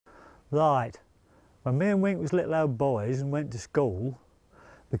Right, when me and Wink was little old boys and went to school,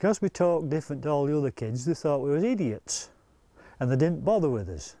 because we talked different to all the other kids, they thought we was idiots and they didn't bother with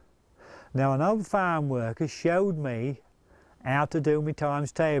us. Now an old farm worker showed me how to do my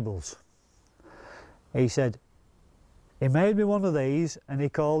times tables. He said, he made me one of these and he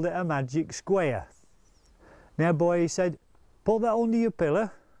called it a magic square. Now boy, he said, put that under your pillow.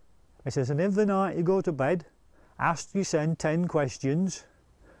 He says, and every night you go to bed, ask yourself 10 questions,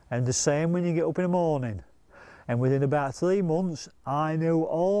 and the same when you get up in the morning. And within about 3 months, I knew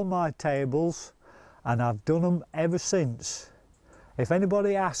all my tables, and I've done them ever since. If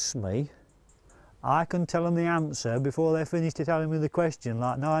anybody asks me, I can tell them the answer before they finish telling me the question,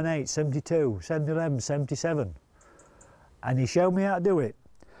 like 9, 8, 72, 7, 11, 77. And he showed me how to do it.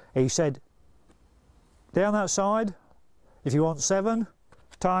 He said, down that side, if you want 7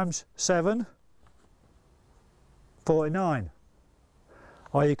 times 7, 49.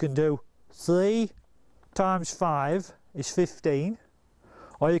 Or you can do 3 times 5 is 15.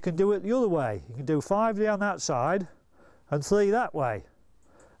 Or you can do it the other way. You can do 5 down that side and 3 that way.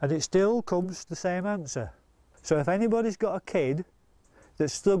 And it still comes to the same answer. So if anybody's got a kid that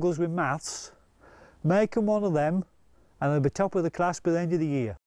struggles with maths, make them one of them and they'll be top of the class by the end of the year.